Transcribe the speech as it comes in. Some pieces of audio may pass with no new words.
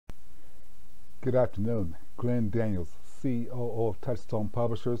Good afternoon. Glenn Daniels, COO of Touchstone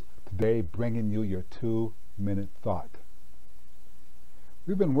Publishers, today bringing you your 2-minute thought.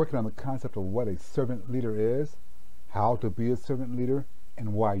 We've been working on the concept of what a servant leader is, how to be a servant leader,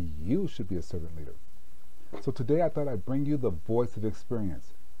 and why you should be a servant leader. So today I thought I'd bring you the voice of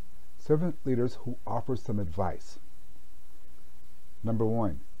experience, servant leaders who offer some advice. Number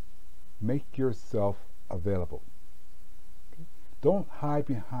 1, make yourself available. Don't hide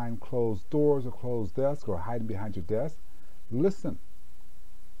behind closed doors or closed desks or hiding behind your desk. Listen.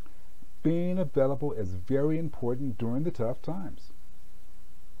 Being available is very important during the tough times.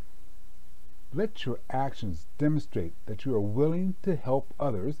 Let your actions demonstrate that you are willing to help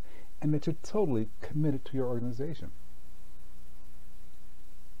others and that you're totally committed to your organization.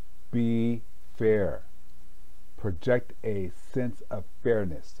 Be fair. Project a sense of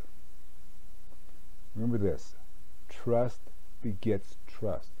fairness. Remember this. Trust begets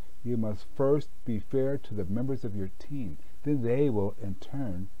trust. You must first be fair to the members of your team. Then they will, in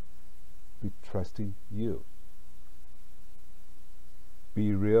turn, be trusting you.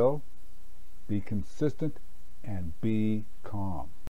 Be real, be consistent, and be calm.